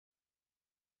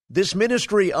This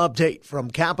ministry update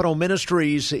from Capitol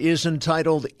Ministries is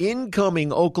entitled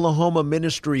Incoming Oklahoma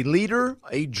Ministry Leader,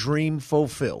 a Dream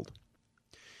Fulfilled.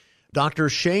 Dr.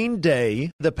 Shane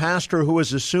Day, the pastor who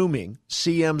is assuming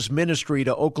CM's ministry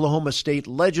to Oklahoma state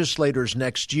legislators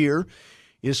next year,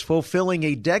 is fulfilling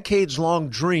a decades-long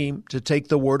dream to take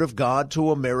the Word of God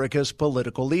to America's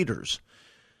political leaders.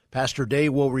 Pastor Day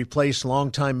will replace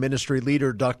longtime ministry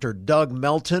leader Dr. Doug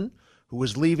Melton, who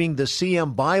is leaving the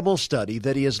CM Bible study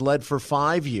that he has led for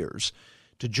 5 years,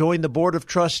 to join the Board of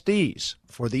Trustees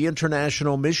for the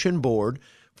International Mission Board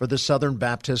for the Southern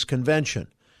Baptist Convention.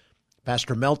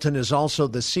 Pastor Melton is also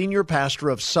the senior pastor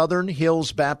of Southern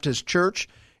Hills Baptist Church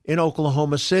in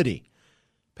Oklahoma City.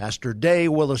 Pastor Day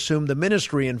will assume the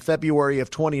ministry in February of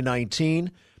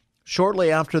 2019, shortly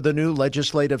after the new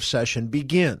legislative session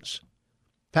begins.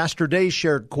 Pastor Day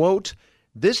shared, quote,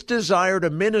 "This desire to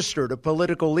minister to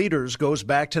political leaders goes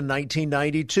back to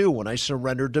 1992 when I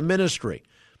surrendered to ministry.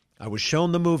 I was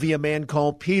shown the movie A Man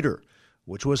Called Peter,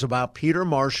 which was about Peter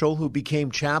Marshall, who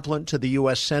became chaplain to the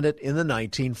U.S. Senate in the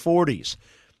 1940s.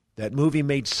 That movie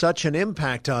made such an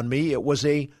impact on me, it was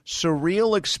a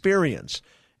surreal experience,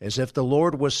 as if the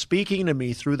Lord was speaking to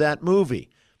me through that movie.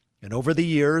 And over the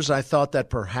years, I thought that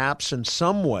perhaps in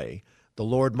some way the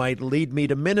Lord might lead me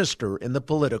to minister in the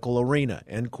political arena,"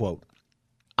 end quote.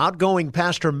 Outgoing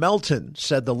Pastor Melton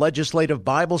said the legislative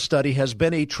Bible study has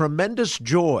been a tremendous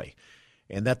joy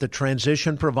and that the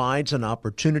transition provides an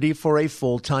opportunity for a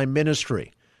full-time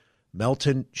ministry.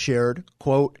 Melton shared,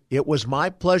 quote, "It was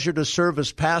my pleasure to serve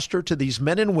as pastor to these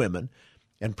men and women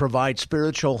and provide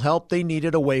spiritual help they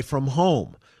needed away from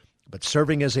home. But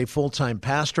serving as a full-time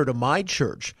pastor to my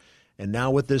church, and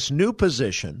now with this new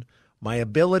position, my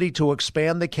ability to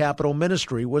expand the Capitol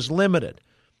ministry was limited.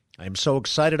 I am so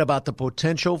excited about the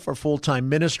potential for full-time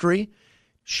ministry.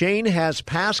 Shane has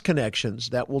past connections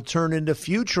that will turn into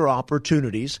future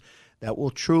opportunities that will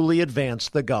truly advance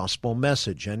the gospel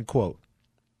message," end quote.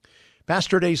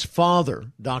 Pastor Day's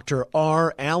father, Dr.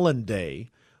 R. Allen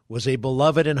Day, was a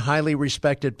beloved and highly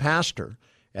respected pastor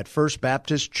at First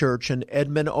Baptist Church in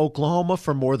Edmond, Oklahoma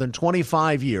for more than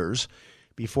 25 years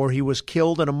before he was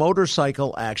killed in a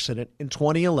motorcycle accident in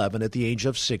 2011 at the age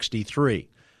of 63.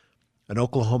 An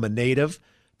Oklahoma native,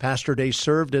 Pastor Day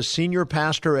served as senior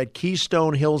pastor at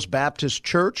Keystone Hills Baptist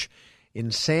Church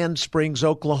in Sand Springs,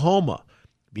 Oklahoma,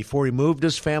 before he moved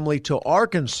his family to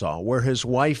Arkansas, where his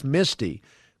wife, Misty,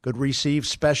 could receive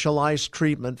specialized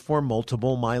treatment for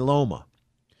multiple myeloma.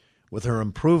 With her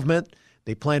improvement,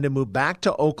 they plan to move back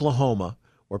to Oklahoma,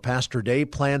 where Pastor Day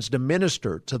plans to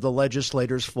minister to the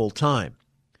legislators full-time.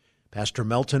 Pastor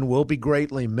Melton will be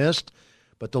greatly missed,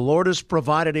 but the Lord has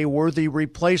provided a worthy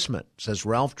replacement, says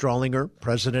Ralph Drawlinger,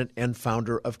 president and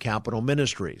founder of Capitol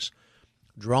Ministries.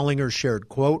 Drawlinger shared,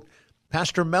 quote,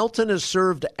 "Pastor Melton has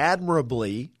served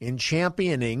admirably in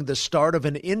championing the start of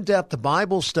an in-depth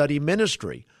Bible study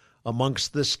ministry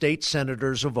amongst the state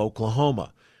senators of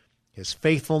Oklahoma. His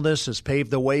faithfulness has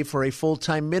paved the way for a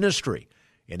full-time ministry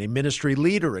and a ministry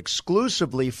leader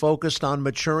exclusively focused on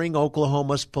maturing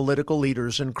Oklahoma's political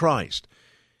leaders in Christ.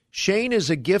 Shane is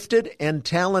a gifted and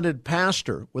talented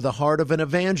pastor with a heart of an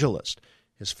evangelist.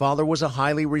 His father was a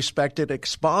highly respected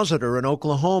expositor in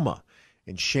Oklahoma,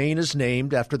 and Shane is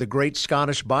named after the great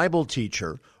Scottish Bible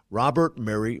teacher, Robert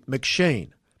Murray McCheyne.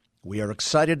 We are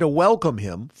excited to welcome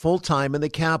him full-time in the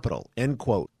Capitol," end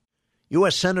quote.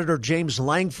 U.S. Senator James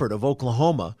Lankford of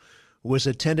Oklahoma, who has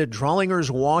attended Drawlinger's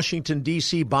Washington,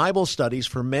 D.C. Bible studies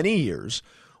for many years,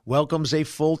 welcomes a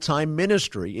full-time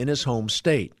ministry in his home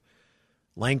state.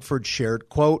 Lankford shared,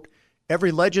 quote,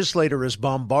 "Every legislator is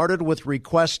bombarded with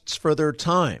requests for their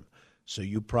time, so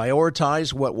you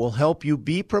prioritize what will help you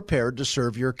be prepared to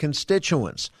serve your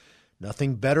constituents.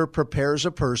 Nothing better prepares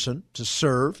a person to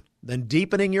serve than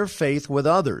deepening your faith with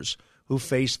others who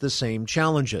face the same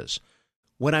challenges.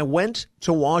 When I went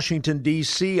to Washington,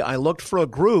 D.C., I looked for a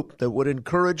group that would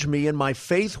encourage me in my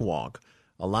faith walk,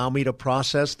 allow me to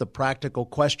process the practical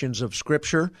questions of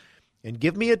Scripture, and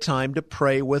give me a time to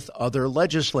pray with other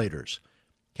legislators.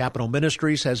 Capitol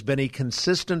Ministries has been a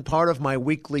consistent part of my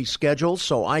weekly schedule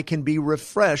so I can be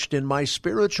refreshed in my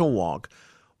spiritual walk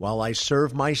while I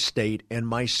serve my state and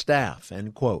my staff,"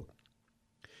 end quote.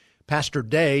 Pastor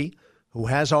Day, who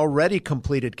has already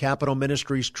completed Capitol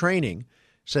Ministries training,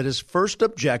 said his first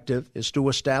objective is to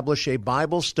establish a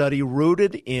Bible study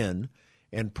rooted in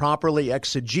and properly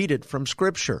exegeted from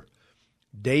Scripture.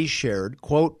 Day shared,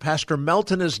 quote, "Pastor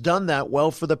Melton has done that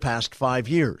well for the past 5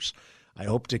 years. I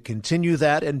hope to continue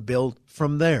that and build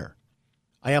from there.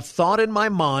 I have thought in my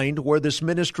mind where this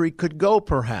ministry could go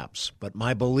perhaps, but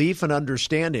my belief and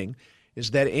understanding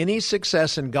is that any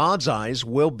success in God's eyes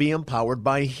will be empowered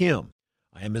by Him.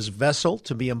 I am His vessel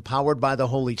to be empowered by the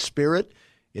Holy Spirit.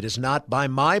 It is not by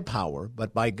my power,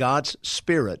 but by God's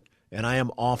Spirit, and I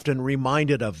am often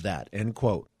reminded of that," end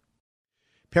quote.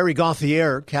 Perry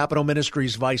Gauthier, Capital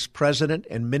Ministries Vice President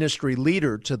and Ministry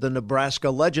Leader to the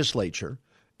Nebraska Legislature,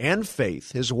 and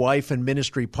Faith, his wife and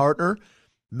ministry partner,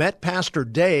 met Pastor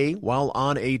Day while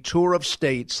on a tour of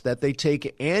states that they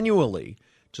take annually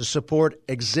to support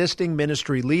existing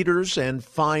ministry leaders and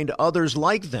find others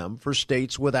like them for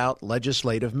states without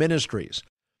legislative ministries.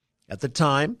 At the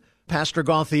time, Pastor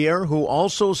Gauthier, who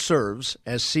also serves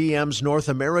as CM's North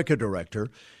America Director,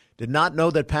 did not know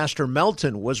that Pastor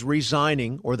Melton was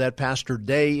resigning or that Pastor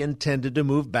Day intended to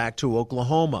move back to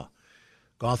Oklahoma.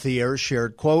 Gauthier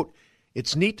shared, quote,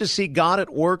 "It's neat to see God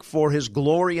at work for His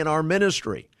glory in our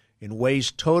ministry in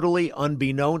ways totally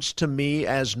unbeknownst to me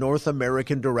as North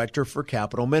American Director for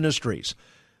Capital Ministries.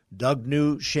 Doug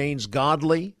knew Shane's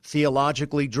godly,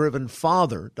 theologically driven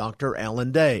father, Dr.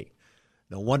 Alan Day.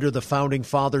 No wonder the founding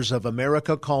fathers of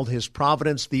America called his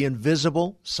providence the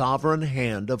invisible, sovereign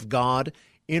hand of God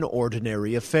in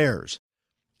ordinary affairs.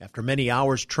 After many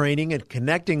hours training and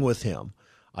connecting with him,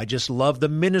 I just love the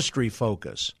ministry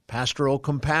focus, pastoral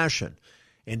compassion,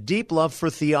 and deep love for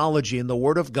theology and the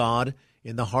Word of God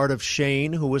in the heart of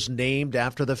Shane, who was named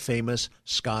after the famous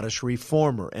Scottish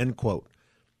reformer," end quote.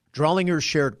 Drawlinger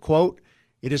shared, quote,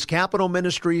 "It is Capital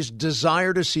Ministries'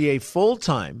 desire to see a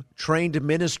full-time, trained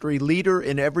ministry leader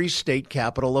in every state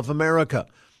capital of America.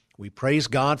 We praise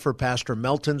God for Pastor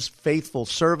Melton's faithful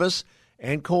service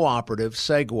and cooperative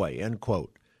segue," end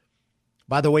quote.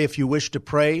 By the way, if you wish to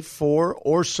pray for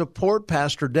or support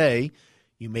Pastor Day,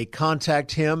 you may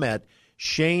contact him at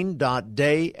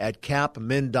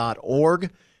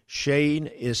shane.day@capmin.org. Shane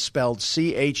is spelled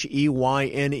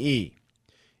Cheyne.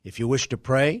 If you wish to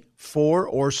pray for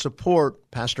or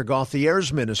support Pastor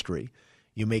Gauthier's ministry,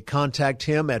 you may contact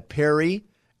him at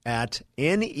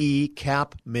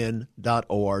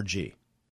perry@necapmin.org.